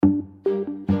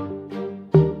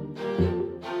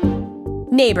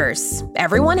Neighbors.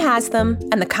 Everyone has them,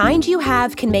 and the kind you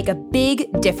have can make a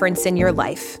big difference in your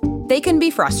life. They can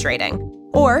be frustrating,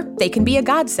 or they can be a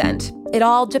godsend. It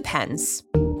all depends.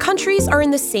 Countries are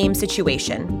in the same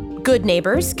situation. Good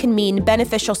neighbors can mean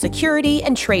beneficial security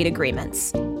and trade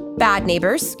agreements. Bad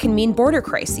neighbors can mean border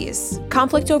crises,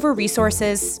 conflict over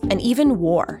resources, and even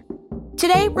war.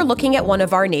 Today, we're looking at one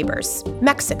of our neighbors,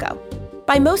 Mexico.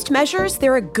 By most measures,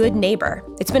 they're a good neighbor.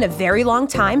 It's been a very long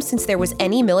time since there was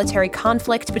any military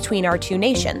conflict between our two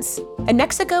nations, and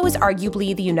Mexico is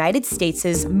arguably the United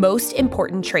States' most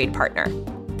important trade partner.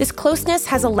 This closeness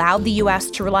has allowed the U.S.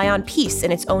 to rely on peace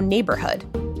in its own neighborhood,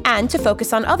 and to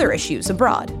focus on other issues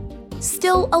abroad.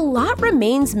 Still, a lot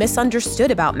remains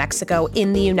misunderstood about Mexico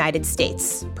in the United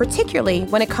States, particularly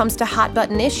when it comes to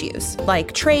hot-button issues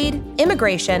like trade,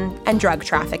 immigration, and drug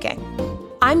trafficking.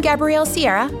 I'm Gabrielle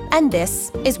Sierra, and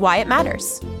this is Why It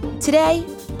Matters. Today,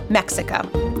 Mexico.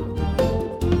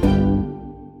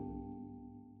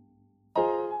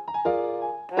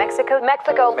 Mexico,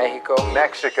 Mexico, Mexico,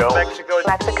 Mexico, Mexico,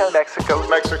 Mexico, Mexico,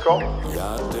 Mexico.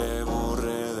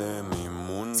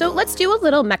 So let's do a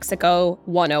little Mexico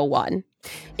 101.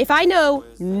 If I know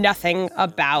nothing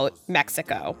about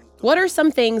Mexico, what are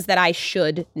some things that I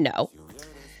should know?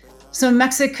 So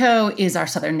Mexico is our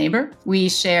southern neighbor. We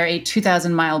share a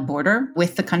 2,000-mile border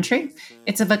with the country.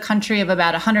 It's of a country of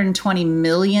about 120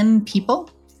 million people.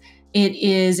 It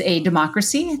is a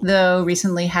democracy, though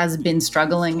recently has been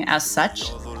struggling as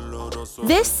such.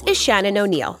 This is Shannon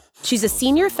O'Neill. She's a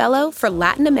senior fellow for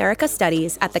Latin America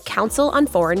Studies at the Council on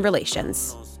Foreign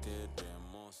Relations.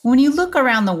 When you look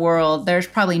around the world, there's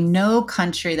probably no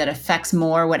country that affects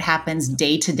more what happens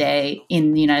day to day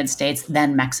in the United States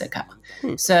than Mexico.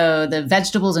 So the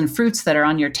vegetables and fruits that are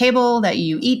on your table that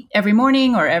you eat every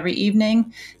morning or every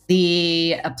evening,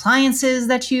 the appliances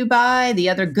that you buy, the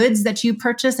other goods that you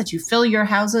purchase, that you fill your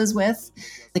houses with,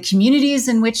 the communities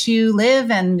in which you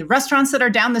live and restaurants that are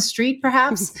down the street,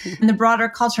 perhaps, and the broader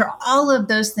culture, all of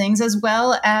those things, as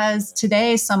well as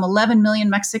today, some 11 million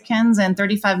Mexicans and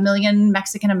 35 million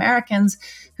Mexican Americans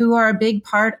who are a big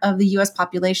part of the U.S.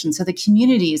 population. So the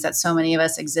communities that so many of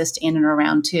us exist in and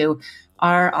around too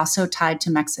are also tied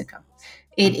to Mexico.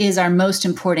 It is our most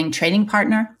important trading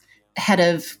partner, ahead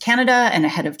of Canada and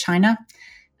ahead of China.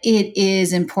 It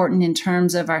is important in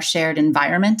terms of our shared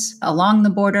environment along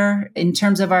the border, in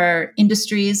terms of our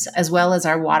industries, as well as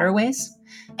our waterways.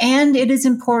 And it is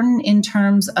important in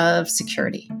terms of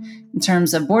security, in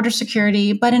terms of border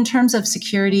security, but in terms of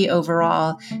security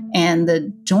overall and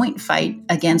the joint fight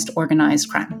against organized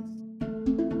crime.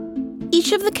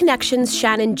 Each of the connections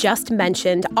Shannon just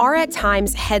mentioned are at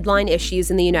times headline issues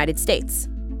in the United States.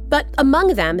 But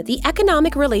among them, the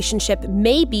economic relationship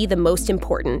may be the most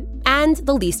important and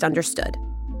the least understood.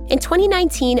 In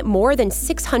 2019, more than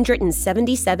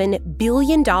 $677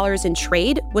 billion in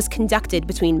trade was conducted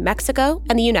between Mexico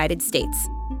and the United States,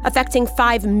 affecting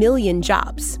 5 million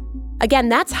jobs. Again,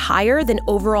 that's higher than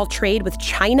overall trade with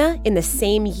China in the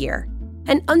same year.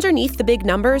 And underneath the big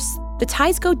numbers, the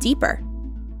ties go deeper.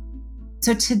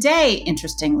 So today,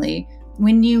 interestingly,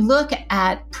 when you look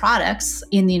at products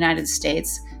in the United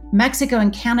States, Mexico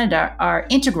and Canada are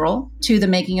integral to the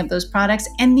making of those products,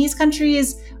 and these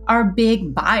countries are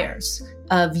big buyers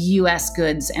of U.S.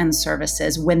 goods and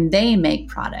services when they make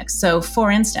products. So, for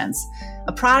instance,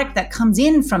 a product that comes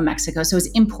in from Mexico, so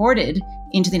is imported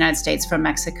into the United States from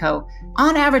Mexico,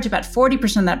 on average, about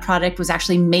 40% of that product was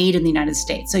actually made in the United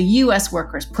States. So U.S.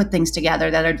 workers put things together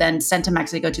that are then sent to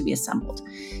Mexico to be assembled.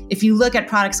 If you look at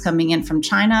products coming in from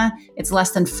China, it's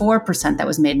less than 4% that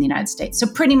was made in the United States. So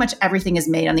pretty much everything is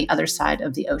made on the other side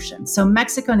of the ocean. So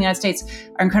Mexico and the United States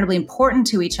are incredibly important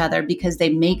to each other because they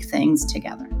make things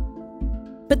together.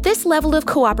 But this level of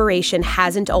cooperation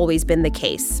hasn't always been the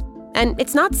case, and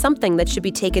it's not something that should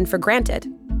be taken for granted.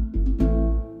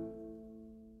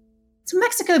 So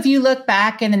Mexico, if you look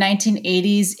back in the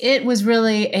 1980s, it was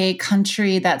really a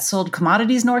country that sold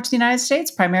commodities north to the United States,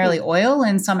 primarily oil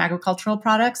and some agricultural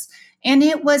products. And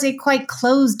it was a quite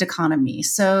closed economy.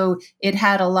 So it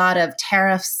had a lot of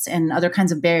tariffs and other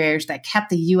kinds of barriers that kept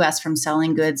the U.S. from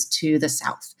selling goods to the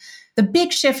South. The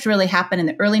big shift really happened in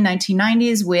the early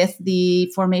 1990s with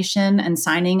the formation and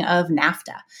signing of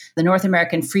NAFTA, the North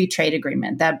American Free Trade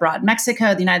Agreement that brought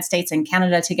Mexico, the United States, and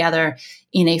Canada together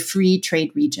in a free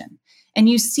trade region. And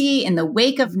you see in the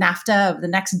wake of NAFTA over the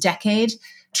next decade,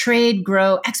 trade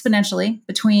grow exponentially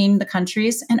between the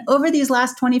countries. And over these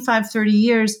last 25, 30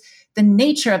 years, the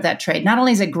nature of that trade, not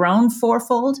only has it grown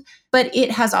fourfold, but it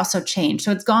has also changed.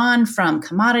 So it's gone from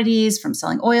commodities, from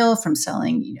selling oil, from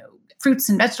selling, fruits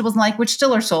and vegetables and like, which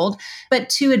still are sold, but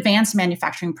to advanced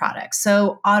manufacturing products.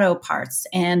 So auto parts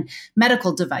and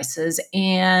medical devices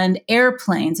and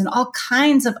airplanes and all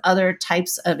kinds of other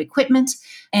types of equipment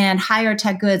and higher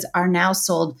tech goods are now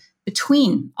sold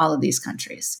between all of these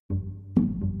countries.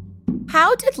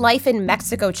 How did life in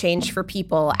Mexico change for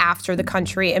people after the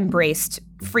country embraced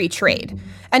free trade?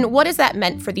 And what has that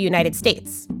meant for the United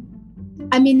States?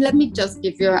 I mean, let me just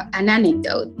give you an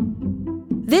anecdote.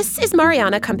 This is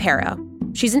Mariana Campero.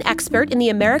 She's an expert in the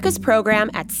Americas program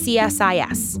at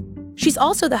CSIS. She's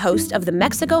also the host of the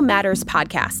Mexico Matters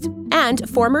podcast and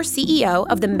former CEO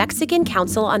of the Mexican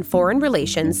Council on Foreign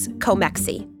Relations,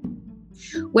 COMEXI.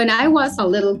 When I was a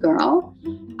little girl,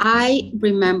 I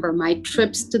remember my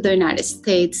trips to the United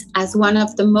States as one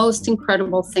of the most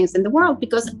incredible things in the world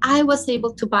because I was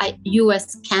able to buy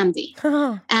U.S. candy.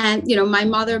 And, my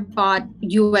mother bought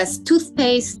U.S.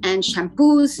 toothpaste and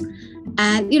shampoos.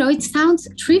 And, it sounds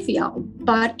trivial,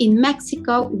 but in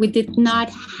Mexico, we did not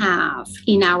have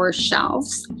in our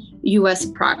shelves U.S.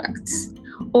 products,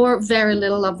 or very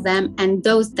little of them. And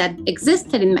those that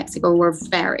existed in Mexico were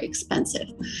very expensive.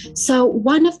 So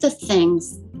one of the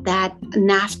things that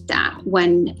NAFTA,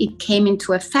 when it came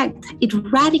into effect, it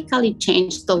radically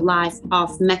changed the life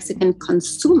of Mexican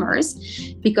consumers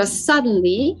because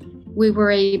suddenly we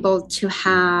were able to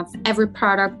have every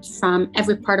product from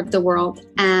every part of the world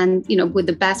and, with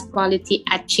the best quality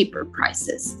at cheaper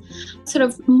prices. Sort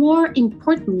of more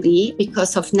importantly,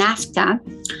 because of NAFTA,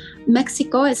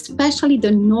 Mexico, especially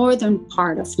the northern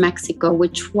part of Mexico,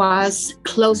 which was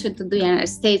closer to the United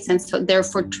States, and so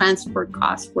therefore transport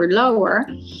costs were lower,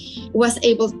 was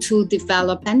able to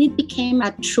develop, and it became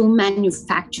a true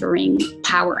manufacturing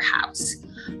powerhouse.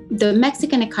 The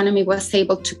Mexican economy was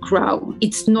able to grow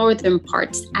its northern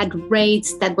parts at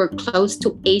rates that were close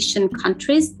to Asian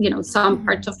countries. Some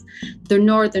parts of the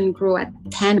northern grew at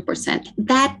 10%.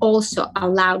 That also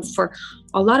allowed for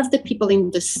a lot of the people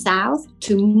in the south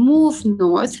to move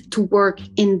north to work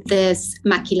in these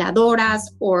maquiladoras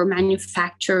or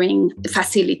manufacturing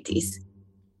facilities.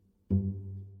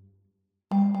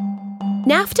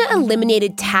 NAFTA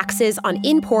eliminated taxes on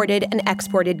imported and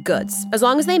exported goods, as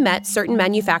long as they met certain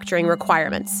manufacturing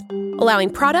requirements, allowing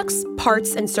products,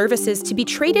 parts, and services to be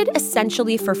traded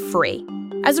essentially for free.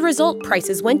 As a result,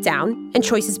 prices went down and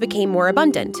choices became more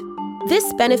abundant.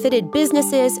 This benefited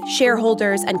businesses,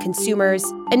 shareholders, and consumers,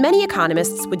 and many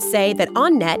economists would say that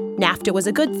on net, NAFTA was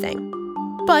a good thing.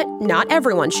 But not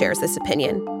everyone shares this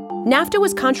opinion. NAFTA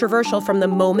was controversial from the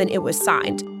moment it was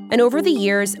signed, and over the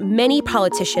years, many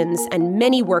politicians and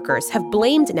many workers have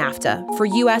blamed NAFTA for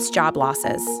U.S. job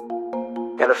losses.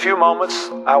 In a few moments,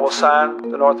 I will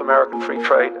sign the North American Free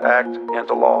Trade Act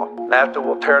into law. NAFTA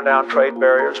will tear down trade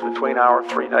barriers between our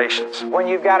three nations. When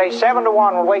you've got a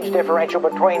 7-to-1 wage differential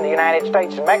between the United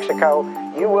States and Mexico,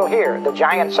 you will hear the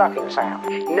giant sucking sound.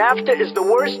 NAFTA is the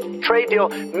worst trade deal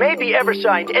maybe ever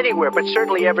signed anywhere, but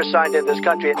certainly ever signed in this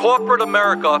country. Corporate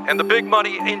America and the big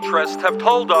money interests have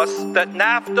told us that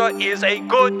NAFTA is a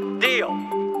good deal.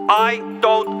 I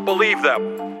don't believe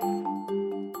them.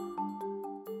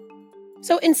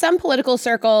 So in some political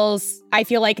circles, I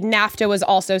feel like NAFTA was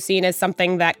also seen as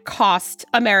something that cost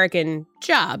American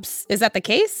jobs. Is that the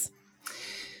case?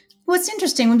 Well, it's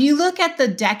interesting. When you look at the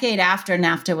decade after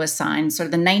NAFTA was signed, sort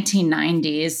of the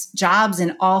 1990s, jobs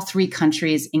in all three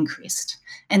countries increased.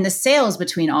 And the sales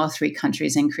between all three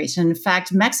countries increased. And in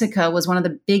fact, Mexico was one of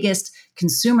the biggest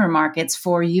consumer markets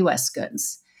for U.S.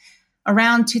 goods.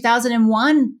 Around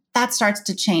 2001, that starts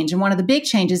to change. And one of the big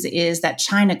changes is that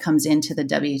China comes into the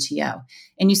WTO.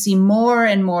 And you see more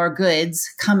and more goods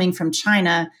coming from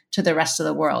China to the rest of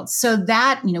the world. So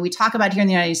that, we talk about here in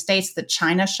the United States, the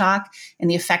China shock and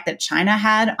the effect that China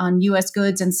had on U.S.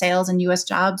 goods and sales and U.S.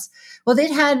 jobs. Well,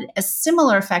 it had a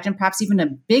similar effect and perhaps even a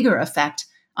bigger effect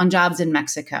on jobs in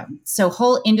Mexico. So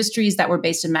whole industries that were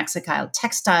based in Mexico,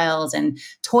 textiles and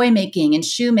toy making and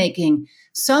shoe making,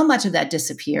 so much of that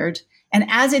disappeared. And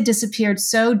as it disappeared,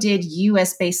 so did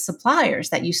U.S.-based suppliers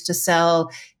that used to sell,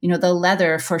 the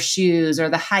leather for shoes or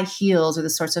the high heels or the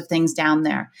sorts of things down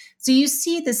there. So you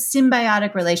see this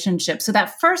symbiotic relationship. So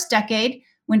that first decade,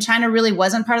 when China really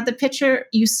wasn't part of the picture,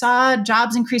 you saw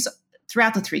jobs increase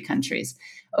throughout the three countries.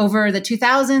 Over the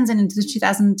 2000s and into the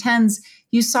 2010s,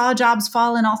 you saw jobs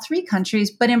fall in all three countries,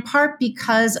 but in part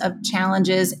because of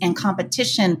challenges and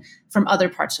competition from other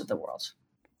parts of the world.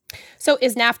 So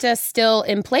is NAFTA still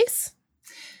in place?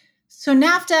 So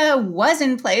NAFTA was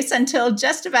in place until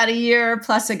just about a year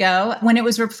plus ago when it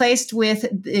was replaced with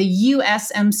the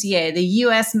USMCA, the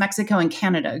US, Mexico, and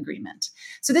Canada agreement.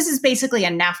 So this is basically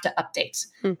a NAFTA update.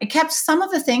 It kept some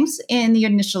of the things in the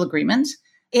initial agreement,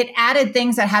 It added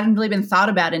things that hadn't really been thought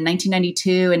about in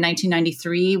 1992 and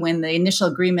 1993 when the initial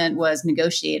agreement was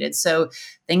negotiated. So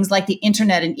things like the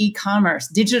internet and e-commerce,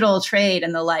 digital trade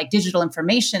and the like, digital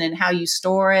information and how you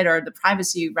store it or the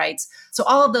privacy rights. So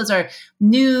all of those are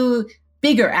new,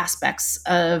 bigger aspects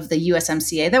of the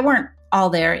USMCA that weren't all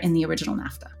there in the original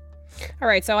NAFTA. All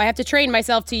right, so I have to train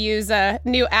myself to use a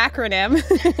new acronym.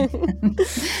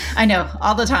 I know,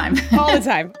 all the time. All the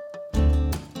time.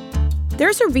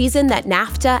 There's a reason that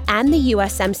NAFTA and the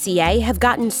USMCA have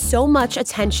gotten so much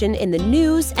attention in the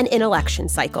news and in election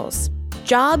cycles.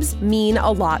 Jobs mean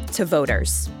a lot to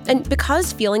voters. And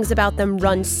because feelings about them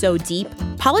run so deep,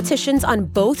 politicians on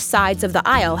both sides of the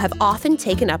aisle have often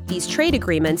taken up these trade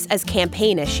agreements as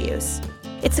campaign issues.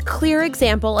 It's a clear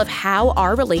example of how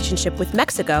our relationship with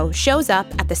Mexico shows up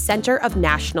at the center of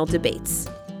national debates.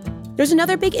 There's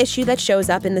another big issue that shows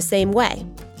up in the same way.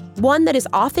 One that is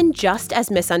often just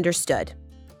as misunderstood: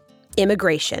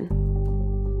 immigration.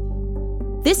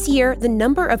 This year, the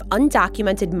number of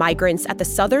undocumented migrants at the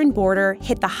southern border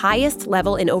hit the highest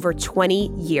level in over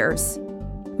 20 years.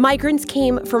 Migrants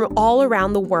came from all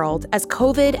around the world as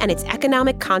COVID and its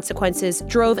economic consequences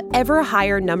drove ever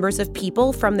higher numbers of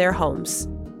people from their homes.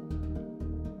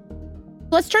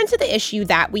 Let's turn to the issue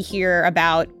that we hear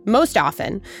about most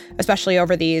often, especially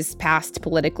over these past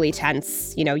politically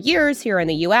tense, years here in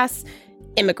the U.S.,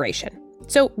 immigration.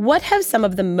 So what have some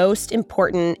of the most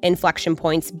important inflection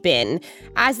points been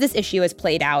as this issue has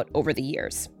played out over the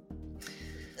years?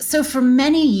 So for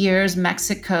many years,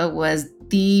 Mexico was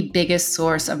the biggest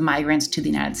source of migrants to the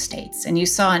United States. And you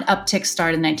saw an uptick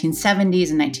start in the 1970s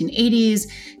and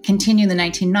 1980s, continue in the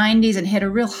 1990s, and hit a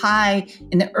real high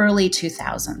in the early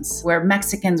 2000s, where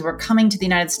Mexicans were coming to the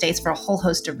United States for a whole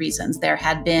host of reasons. There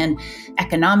had been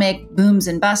economic booms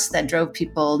and busts that drove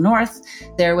people north.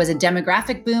 There was a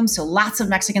demographic boom, so lots of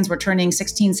Mexicans were turning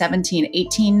 16, 17,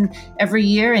 18 every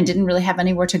year and didn't really have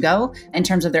anywhere to go in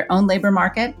terms of their own labor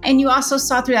market. And you also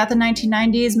saw throughout the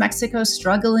 1990s, Mexico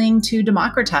struggling to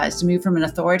democratize, to move from an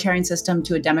authoritarian system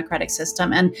to a democratic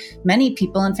system. And many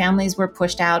people and families were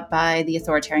pushed out by the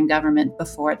authoritarian government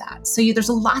before that. So there's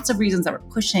lots of reasons that were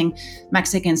pushing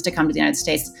Mexicans to come to the United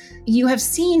States. You have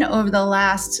seen over the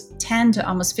last 10 to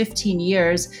almost 15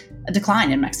 years a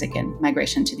decline in Mexican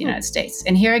migration to the United States.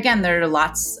 And here again, there are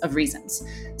lots of reasons.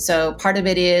 So part of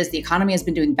it is the economy has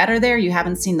been doing better there. You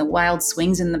haven't seen the wild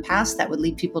swings in the past that would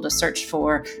lead people to search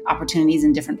for opportunities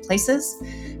in different places.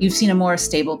 You've seen a more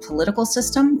stable political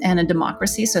system and a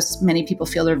democracy. So many people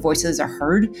feel their voices are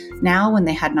heard now when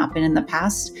they had not been in the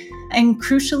past. And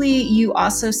crucially, you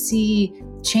also see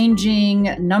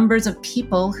changing numbers of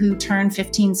people who turn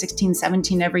 15, 16,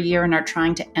 17 every year and are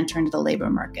trying to enter into the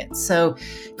labor market. So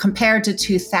compared to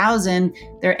 2000,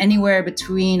 there are anywhere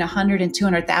between 100 and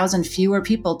 200,000 fewer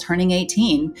people turning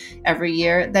 18 every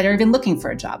year that are even looking for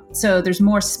a job. So there's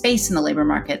more space in the labor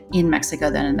market in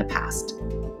Mexico than in the past.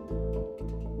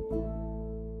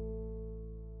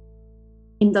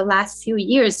 In the last few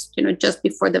years, just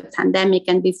before the pandemic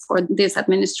and before this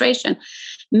administration,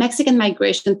 Mexican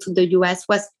migration to the U.S.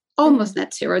 was almost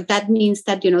net zero. That means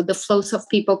that, the flows of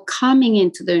people coming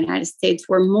into the United States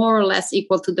were more or less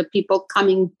equal to the people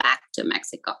coming back to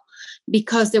Mexico,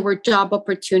 because there were job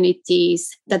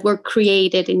opportunities that were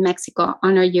created in Mexico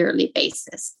on a yearly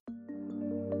basis.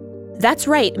 That's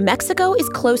right. Mexico is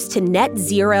close to net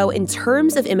zero in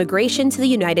terms of immigration to the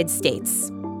United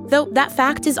States, though that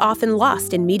fact is often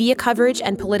lost in media coverage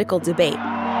and political debate.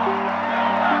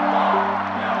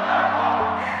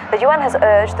 The UN has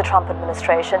urged the Trump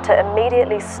administration to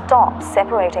immediately stop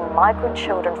separating migrant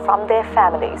children from their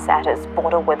families at its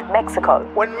border with Mexico.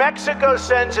 When Mexico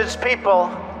sends its people,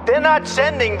 they're not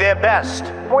sending their best.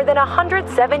 More than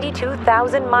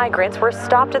 172,000 migrants were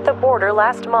stopped at the border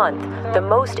last month, the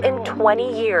most in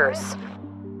 20 years.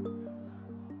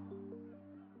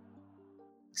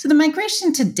 So the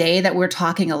migration today that we're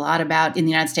talking a lot about in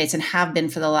the United States and have been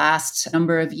for the last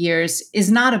number of years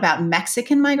is not about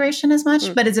Mexican migration as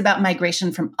much, but it's about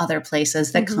migration from other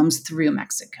places that comes through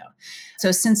Mexico.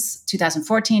 So since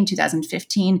 2014,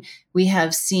 2015, we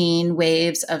have seen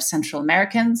waves of Central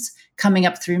Americans coming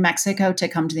up through Mexico to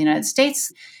come to the United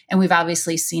States. And we've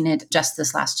obviously seen it just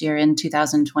this last year in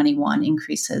 2021,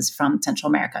 increases from Central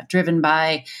America, driven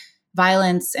by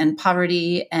violence and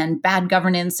poverty and bad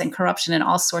governance and corruption and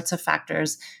all sorts of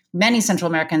factors. Many Central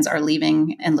Americans are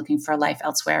leaving and looking for a life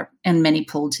elsewhere, and many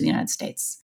pulled to the United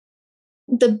States.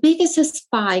 The biggest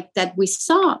spike that we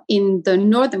saw in the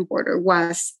northern border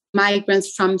was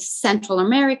migrants from Central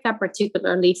America,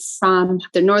 particularly from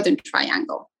the Northern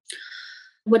Triangle.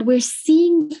 What we're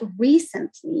seeing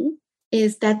recently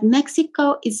is that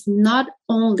Mexico is not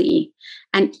only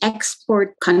an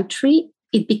export country,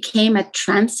 it became a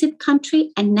transit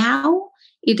country, and now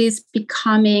it is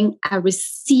becoming a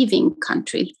receiving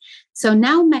country. So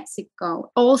now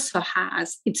Mexico also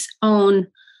has its own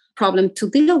problem to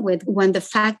deal with, when the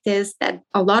fact is that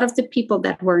a lot of the people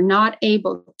that were not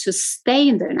able to stay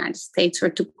in the United States or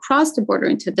to cross the border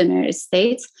into the United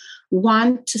States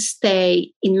want to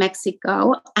stay in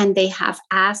Mexico, and they have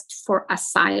asked for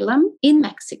asylum in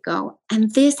Mexico.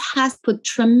 And this has put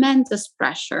tremendous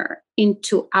pressure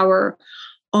into our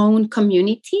own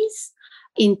communities,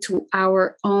 into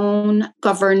our own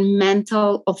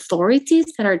governmental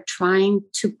authorities that are trying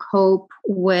to cope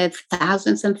with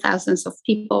thousands and thousands of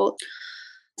people.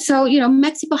 So,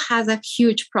 Mexico has a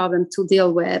huge problem to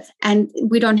deal with, and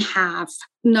we don't have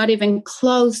not even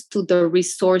close to the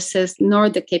resources nor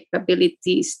the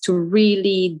capabilities to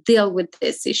really deal with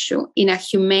this issue in a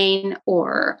humane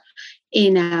or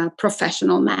in a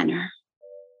professional manner.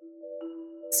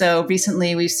 So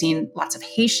recently we've seen lots of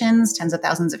Haitians, tens of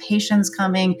thousands of Haitians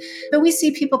coming, but we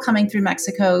see people coming through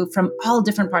Mexico from all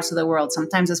different parts of the world,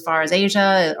 sometimes as far as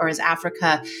Asia or as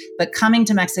Africa, but coming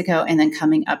to Mexico and then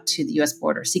coming up to the US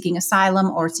border, seeking asylum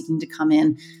or seeking to come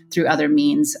in through other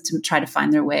means to try to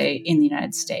find their way in the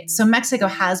United States. So Mexico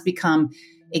has become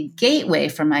a gateway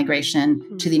for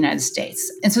migration to the United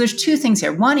States. And so there's two things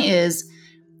here. One is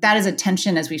that is a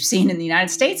tension, as we've seen in the United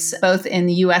States, both in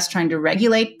the U.S. trying to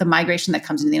regulate the migration that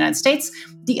comes into the United States.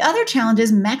 The other challenge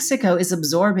is Mexico is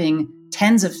absorbing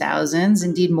tens of thousands,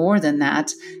 indeed more than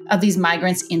that, of these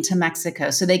migrants into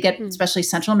Mexico. So they get, especially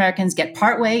Central Americans, get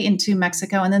partway into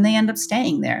Mexico, and then they end up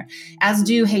staying there, as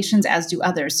do Haitians, as do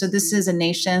others. So this is a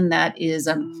nation that is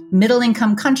a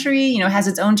middle-income country, has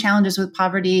its own challenges with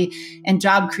poverty and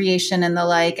job creation and the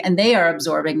like, and they are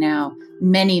absorbing now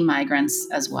many migrants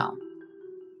as well.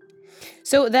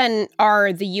 So then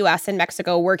are the U.S. and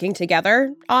Mexico working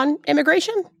together on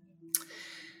immigration?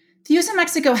 The U.S. and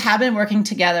Mexico have been working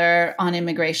together on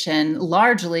immigration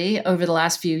largely over the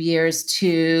last few years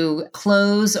to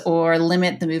close or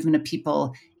limit the movement of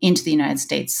people into the United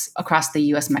States across the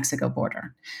U.S.-Mexico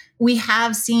border. We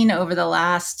have seen over the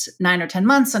last 9 or 10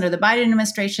 months under the Biden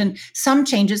administration some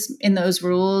changes in those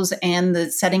rules and the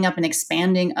setting up and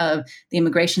expanding of the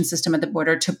immigration system at the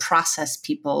border to process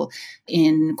people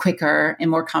in quicker and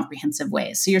more comprehensive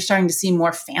ways. So you're starting to see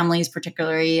more families,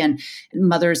 particularly, and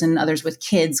mothers and others with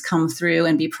kids come through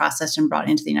and be processed and brought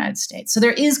into the United States. So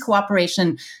there is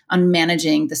cooperation on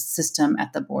managing the system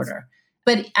at the border.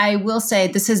 But I will say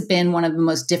this has been one of the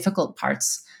most difficult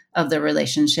parts of the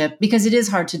relationship because it is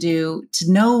hard to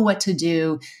know what to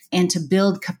do and to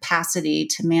build capacity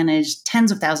to manage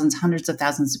tens of thousands, hundreds of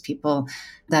thousands of people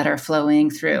that are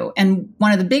flowing through. And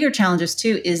one of the bigger challenges,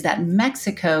 too, is that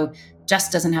Mexico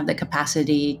just doesn't have the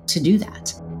capacity to do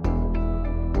that.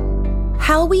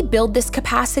 How we build this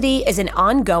capacity is an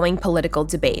ongoing political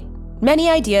debate.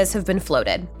 Many ideas have been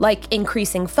floated, like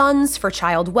increasing funds for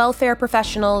child welfare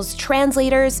professionals,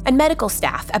 translators, and medical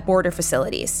staff at border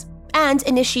facilities, and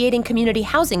initiating community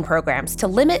housing programs to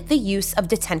limit the use of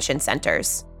detention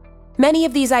centers. Many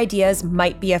of these ideas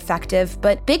might be effective,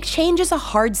 but big change is a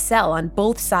hard sell on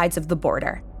both sides of the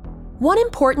border. One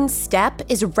important step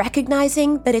is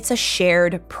recognizing that it's a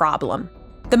shared problem.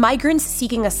 The migrants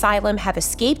seeking asylum have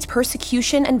escaped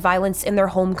persecution and violence in their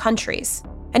home countries.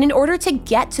 And in order to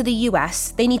get to the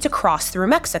U.S., they need to cross through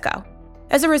Mexico.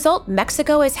 As a result,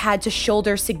 Mexico has had to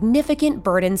shoulder significant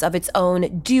burdens of its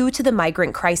own due to the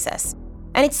migrant crisis.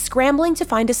 And it's scrambling to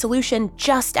find a solution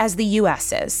just as the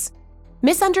U.S. is.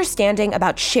 Misunderstanding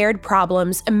about shared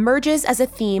problems emerges as a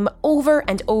theme over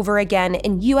and over again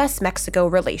in U.S.-Mexico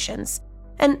relations.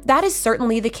 And that is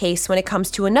certainly the case when it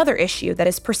comes to another issue that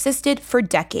has persisted for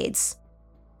decades: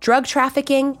 drug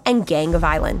trafficking and gang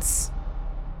violence.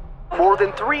 More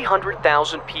than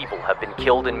 300,000 people have been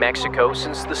killed in Mexico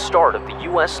since the start of the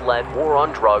U.S.-led war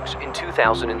on drugs in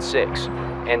 2006.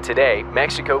 And today,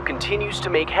 Mexico continues to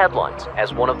make headlines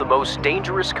as one of the most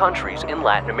dangerous countries in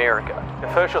Latin America.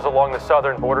 Officials along the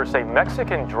southern border say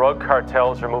Mexican drug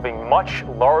cartels are moving much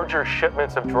larger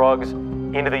shipments of drugs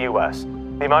into the U.S.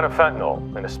 The amount of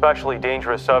fentanyl, an especially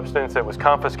dangerous substance that was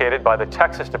confiscated by the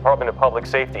Texas Department of Public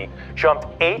Safety, jumped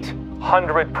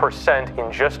 800%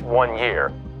 in just 1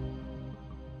 year.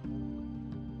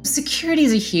 Security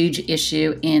is a huge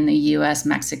issue in the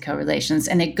U.S.-Mexico relations,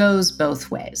 and it goes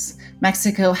both ways.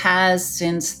 Mexico has,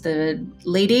 since the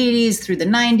late 80s through the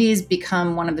 90s,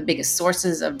 become one of the biggest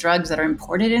sources of drugs that are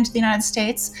imported into the United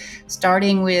States,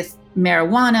 starting with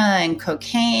marijuana and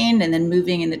cocaine, and then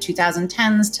moving in the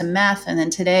 2010s to meth, and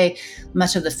then today,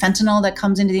 much of the fentanyl that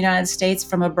comes into the United States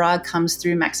from abroad comes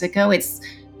through Mexico. It's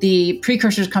The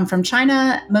precursors come from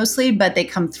China mostly, but they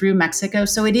come through Mexico.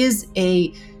 So it is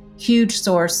a huge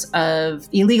source of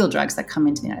illegal drugs that come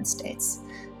into the United States.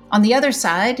 On the other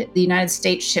side, the United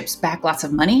States ships back lots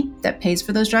of money that pays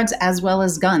for those drugs, as well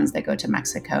as guns that go to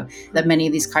Mexico that many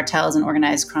of these cartels and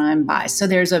organized crime buy. So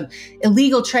there's an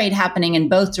illegal trade happening in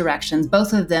both directions,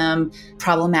 both of them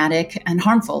problematic and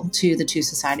harmful to the two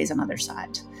societies on either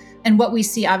side. And what we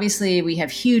see, obviously, we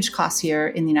have huge costs here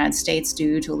in the United States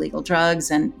due to illegal drugs,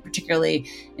 and particularly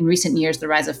in recent years, the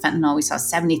rise of fentanyl. We saw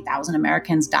 70,000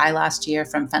 Americans die last year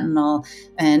from fentanyl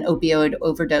and opioid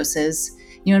overdoses.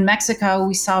 In Mexico,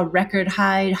 we saw record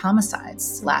high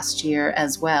homicides last year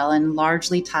as well, and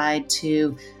largely tied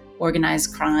to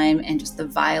organized crime and just the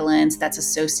violence that's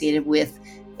associated with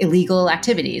illegal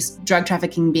activities, drug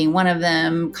trafficking being one of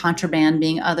them, contraband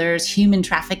being others, human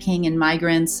trafficking and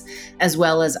migrants, as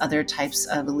well as other types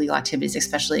of illegal activities,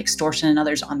 especially extortion and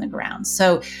others on the ground.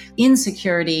 So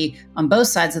insecurity on both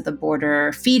sides of the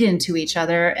border feed into each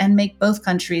other and make both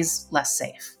countries less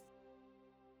safe.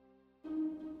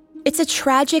 It's a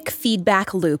tragic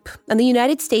feedback loop, and the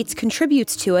United States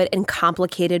contributes to it in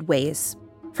complicated ways.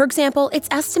 For example, it's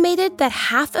estimated that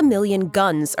 500,000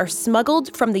 guns are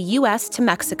smuggled from the U.S. to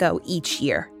Mexico each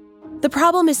year. The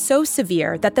problem is so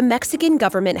severe that the Mexican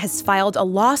government has filed a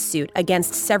lawsuit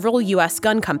against several U.S.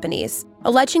 gun companies,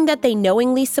 alleging that they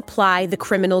knowingly supply the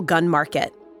criminal gun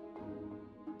market.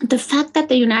 The fact that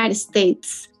the United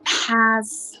States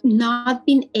has not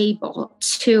been able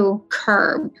to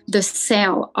curb the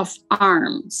sale of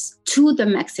arms to the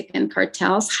Mexican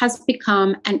cartels has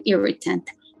become an irritant.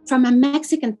 From a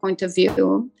Mexican point of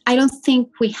view, I don't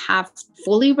think we have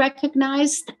fully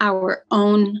recognized our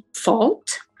own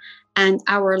fault and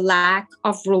our lack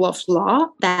of rule of law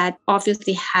that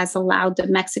obviously has allowed the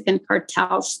Mexican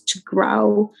cartels to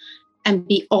grow and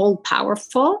be all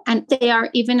powerful, and they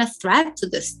are even a threat to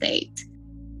the state.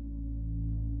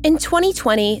 In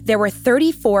 2020, there were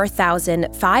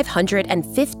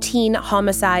 34,515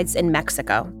 homicides in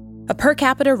Mexico, a per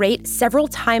capita rate several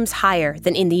times higher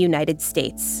than in the United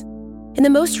States. In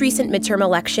the most recent midterm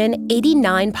election,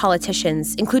 89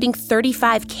 politicians, including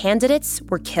 35 candidates,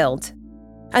 were killed.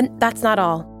 And that's not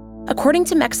all. According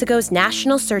to Mexico's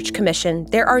National Search Commission,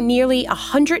 there are nearly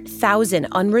 100,000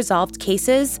 unresolved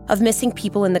cases of missing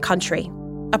people in the country,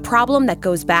 a problem that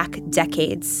goes back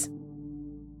decades.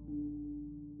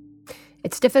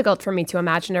 It's difficult for me to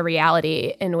imagine a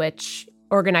reality in which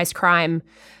organized crime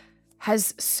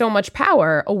has so much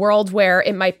power, a world where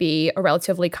it might be a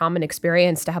relatively common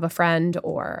experience to have a friend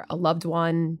or a loved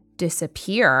one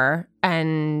disappear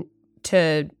and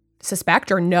to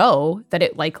suspect or know that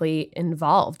it likely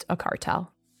involved a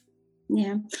cartel.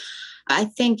 Yeah, I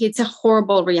think it's a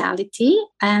horrible reality.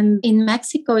 And in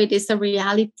Mexico, it is a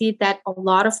reality that a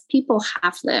lot of people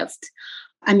have lived.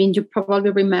 I mean, you probably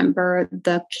remember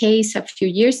the case a few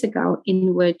years ago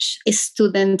in which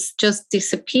students just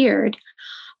disappeared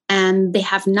and they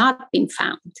have not been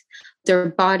found. Their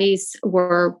bodies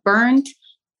were burned,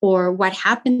 or what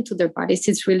happened to their bodies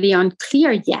is really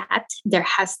unclear yet. There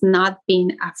has not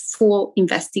been a full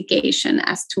investigation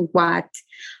as to what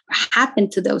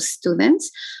happened to those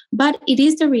students. But it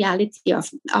is the reality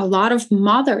of a lot of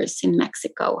mothers in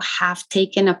Mexico have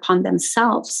taken upon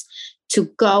themselves to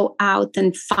go out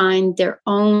and find their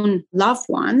own loved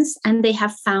ones. And they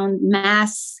have found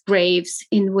mass graves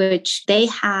in which they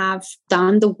have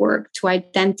done the work to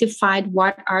identify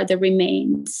what are the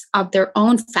remains of their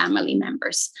own family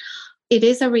members. It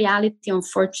is a reality,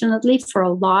 unfortunately, for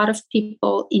a lot of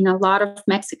people in a lot of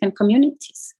Mexican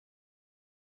communities.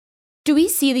 Do we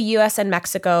see the U.S. and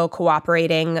Mexico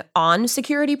cooperating on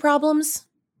security problems?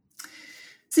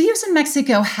 So the U.S. and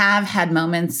Mexico have had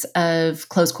moments of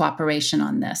close cooperation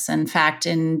on this. In fact,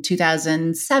 in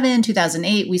 2007,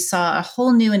 2008, we saw a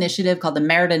whole new initiative called the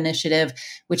Merit Initiative,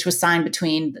 which was signed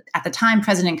between, at the time,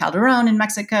 President Calderon in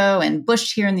Mexico and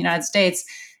Bush here in the United States,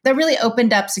 that really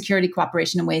opened up security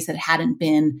cooperation in ways that hadn't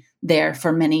been there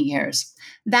for many years.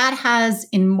 That has,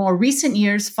 in more recent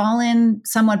years, fallen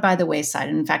somewhat by the wayside.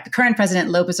 And in fact, the current president,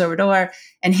 López Obrador,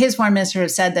 and his foreign minister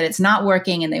have said that it's not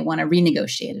working and they want to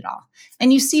renegotiate it all.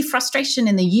 And you see frustration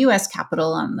in the U.S.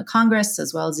 Capitol, on the Congress,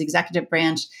 as well as the executive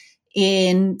branch,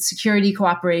 in security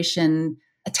cooperation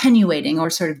attenuating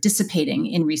or sort of dissipating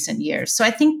in recent years. So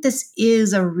I think this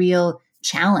is a real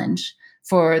challenge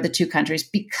for the two countries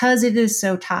because it is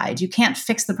so tied. You can't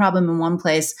fix the problem in one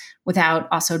place without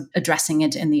also addressing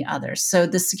it in the other. So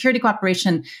the security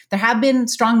cooperation, there have been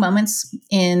strong moments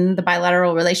in the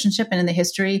bilateral relationship and in the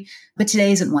history, but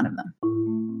today isn't one of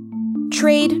them.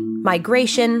 Trade,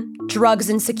 migration, drugs,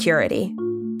 and security.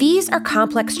 These are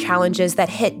complex challenges that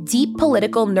hit deep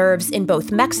political nerves in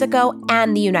both Mexico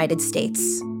and the United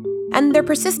States. And their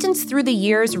persistence through the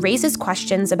years raises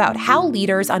questions about how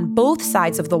leaders on both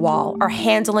sides of the wall are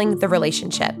handling the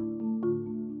relationship.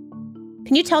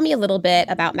 Can you tell me a little bit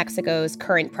about Mexico's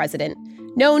current president,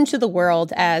 known to the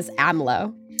world as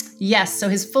AMLO? Yes, so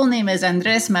his full name is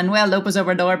Andrés Manuel López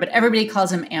Obrador, but everybody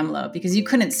calls him AMLO because you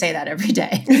couldn't say that every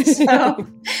day. So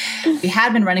he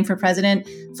had been running for president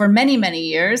for many, many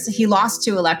years. He lost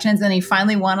 2 elections, and he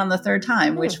finally won on the 3rd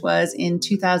time, which was in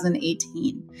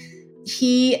 2018.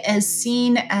 He is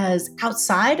seen as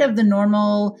outside of the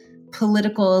normal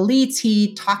political elites.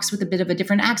 He talks with a bit of a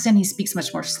different accent. He speaks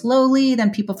much more slowly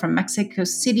than people from Mexico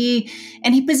City.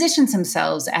 And he positions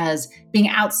himself as being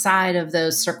outside of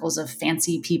those circles of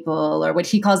fancy people, or what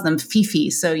he calls them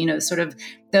fifis. So, sort of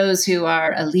those who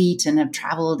are elite and have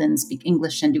traveled and speak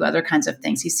English and do other kinds of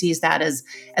things. He sees that as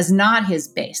not his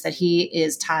base, that he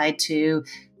is tied to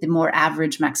the more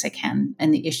average Mexican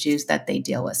and the issues that they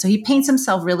deal with. So he paints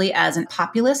himself really as an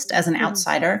populist, as an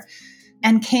outsider,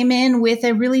 and came in with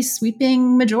a really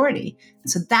sweeping majority.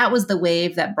 So that was the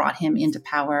wave that brought him into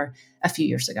power a few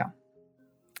years ago.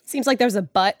 Seems like there's a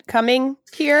but coming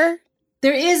here.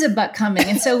 There is a but coming.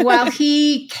 And so while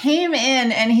he came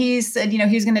in and he said,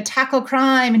 he was going to tackle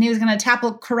crime and he was going to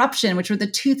tackle corruption, which were the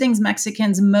 2 things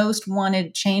Mexicans most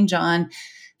wanted change on,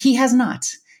 he has not.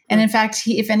 And in fact,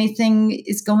 he, if anything,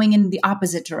 is going in the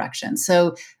opposite direction.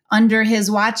 So under his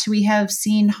watch, we have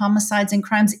seen homicides and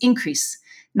crimes increase,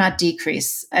 not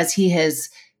decrease, as he has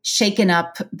shaken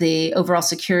up the overall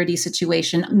security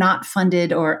situation, not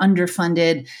funded or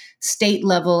underfunded state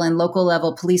level and local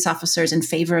level police officers in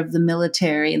favor of the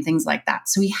military and things like that.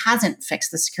 So he hasn't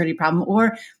fixed the security problem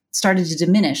or started to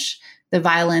diminish the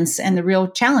violence and the real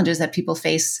challenges that people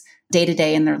face day to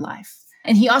day in their life.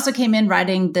 And he also came in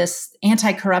riding this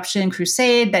anti-corruption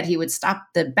crusade that he would stop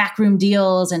the backroom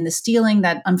deals and the stealing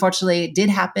that unfortunately did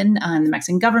happen in the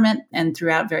Mexican government and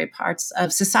throughout various parts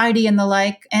of society and the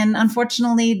like. And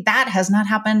unfortunately, that has not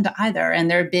happened either. And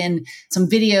there have been some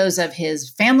videos of his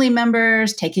family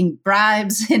members taking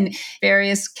bribes in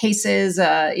various cases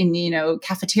in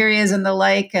cafeterias and the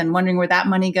like, and wondering where that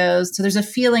money goes. So there's a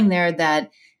feeling there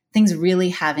that things really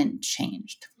haven't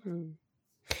changed.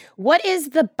 What is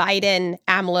the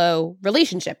Biden-AMLO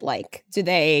relationship like? Do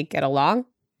they get along?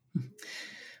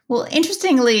 Well,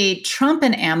 interestingly, Trump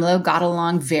and AMLO got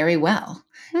along very well.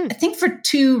 I think for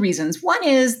 2 reasons. One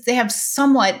is they have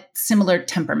somewhat similar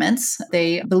temperaments.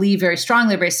 They believe very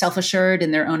strongly, very self-assured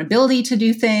in their own ability to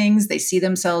do things. They see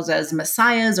themselves as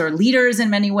messiahs or leaders in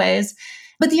many ways.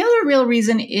 But the other real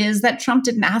reason is that Trump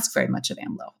didn't ask very much of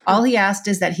AMLO. All he asked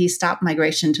is that he stop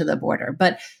migration to the border.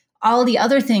 But all the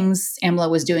other things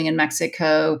AMLO was doing in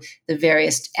Mexico, the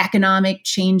various economic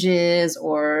changes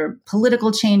or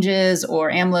political changes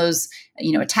or AMLO's,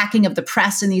 attacking of the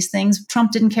press and these things,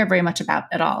 Trump didn't care very much about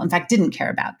at all. In fact, didn't care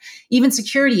about. Even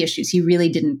security issues, he really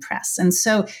didn't press. And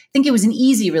so I think it was an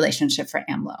easy relationship for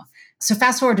AMLO. So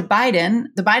fast forward to Biden,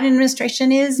 the Biden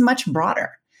administration is much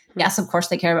broader. Yes, of course,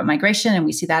 they care about migration, and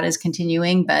we see that as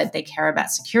continuing, but they care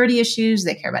about security issues.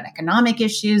 They care about economic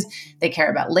issues. They care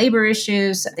about labor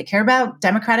issues. They care about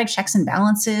democratic checks and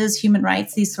balances, human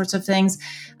rights, these sorts of things.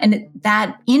 And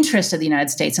that interest of the United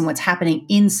States in what's happening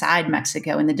inside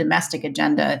Mexico in the domestic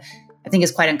agenda, I think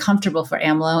is quite uncomfortable for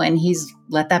AMLO, and he's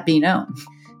let that be known.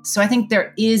 So I think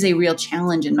there is a real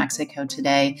challenge in Mexico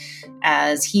today,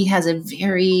 as he has a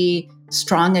very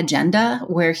strong agenda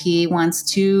where he wants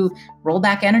to roll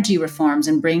back energy reforms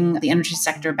and bring the energy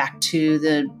sector back to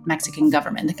the Mexican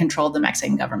government, to control the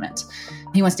Mexican government.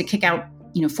 He wants to kick out,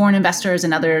 foreign investors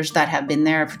and others that have been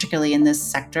there, particularly in this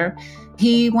sector.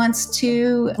 He wants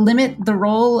to limit the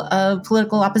role of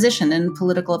political opposition and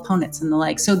political opponents and the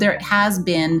like. So there has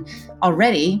been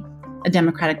already a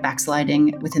democratic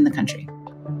backsliding within the country.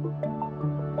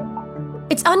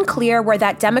 It's unclear where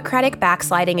that democratic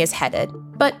backsliding is headed.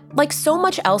 But like so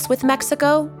much else with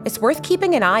Mexico, it's worth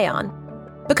keeping an eye on.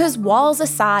 Because walls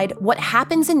aside, what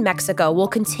happens in Mexico will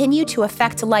continue to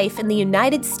affect life in the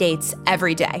United States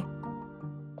every day.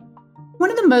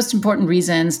 One of the most important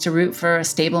reasons to root for a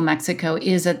stable Mexico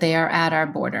is that they are at our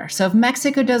border. So if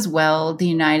Mexico does well, the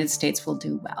United States will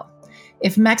do well.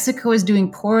 If Mexico is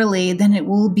doing poorly, then it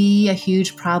will be a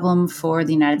huge problem for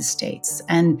the United States.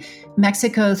 And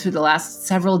Mexico, through the last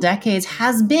several decades,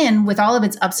 has been, with all of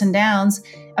its ups and downs,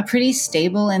 a pretty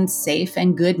stable and safe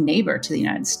and good neighbor to the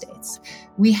United States.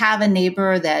 We have a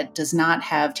neighbor that does not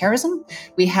have terrorism.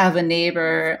 We have a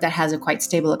neighbor that has a quite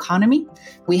stable economy.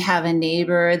 We have a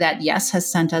neighbor that, yes,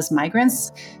 has sent us migrants,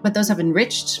 but those have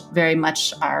enriched very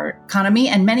much our economy,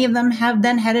 and many of them have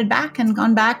then headed back and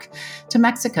gone back to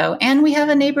Mexico. And we have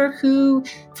a neighbor who,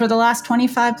 for the last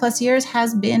 25 plus years,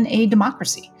 has been a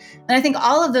democracy. And I think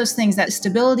all of those things, that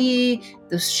stability,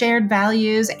 those shared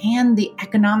values, and the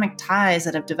economic ties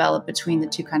that have developed between the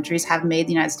two countries have made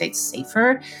the United States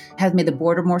safer, have made the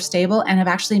border more stable, and have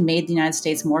actually made the United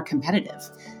States more competitive.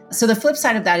 So the flip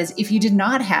side of that is, if you did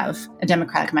not have a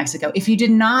democratic Mexico, if you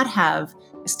did not have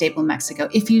a stable Mexico,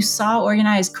 if you saw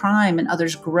organized crime and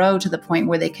others grow to the point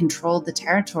where they controlled the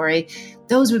territory,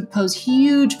 those would pose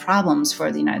huge problems for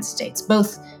the United States,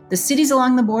 both the cities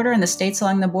along the border and the states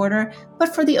along the border,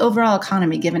 but for the overall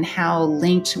economy, given how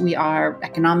linked we are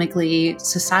economically,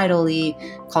 societally,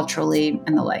 culturally,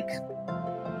 and the like.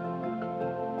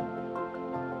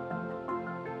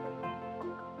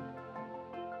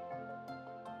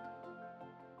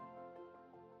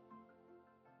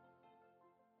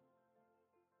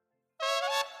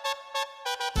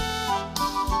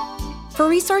 For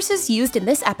resources used in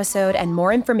this episode and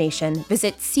more information,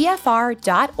 visit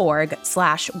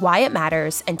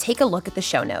cfr.org/whyitmatters and take a look at the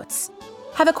show notes.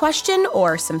 Have a question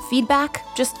or some feedback?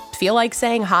 Just feel like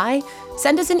saying hi?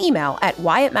 Send us an email at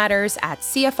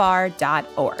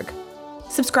whyitmatters@cfr.org.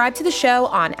 Subscribe to the show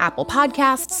on Apple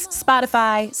Podcasts,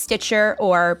 Spotify, Stitcher,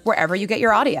 or wherever you get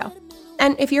your audio.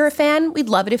 And if you're a fan, we'd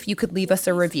love it if you could leave us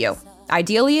a review.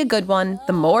 Ideally a good one.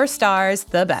 The more stars,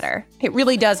 the better. It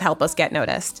really does help us get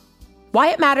noticed. Why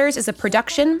It Matters is a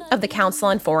production of the Council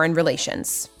on Foreign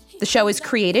Relations. The show is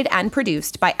created and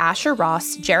produced by Asher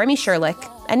Ross, Jeremy Sherlick,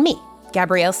 and me,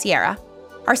 Gabrielle Sierra.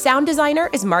 Our sound designer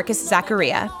is Marcus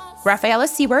Zacharia. Rafaela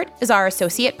Siewert is our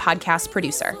associate podcast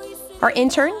producer. Our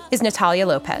intern is Natalia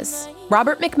Lopez.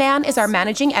 Robert McMahon is our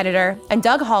managing editor, and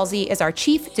Doug Halsey is our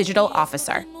chief digital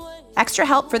officer. Extra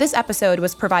help for this episode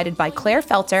was provided by Claire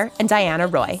Felter and Diana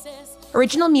Roy.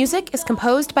 Original music is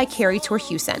composed by Carrie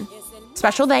Torhusen.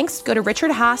 Special thanks go to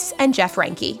Richard Haas and Jeff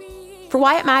Reinke. For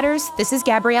Why It Matters, this is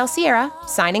Gabrielle Sierra,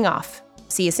 signing off.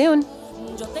 See you soon.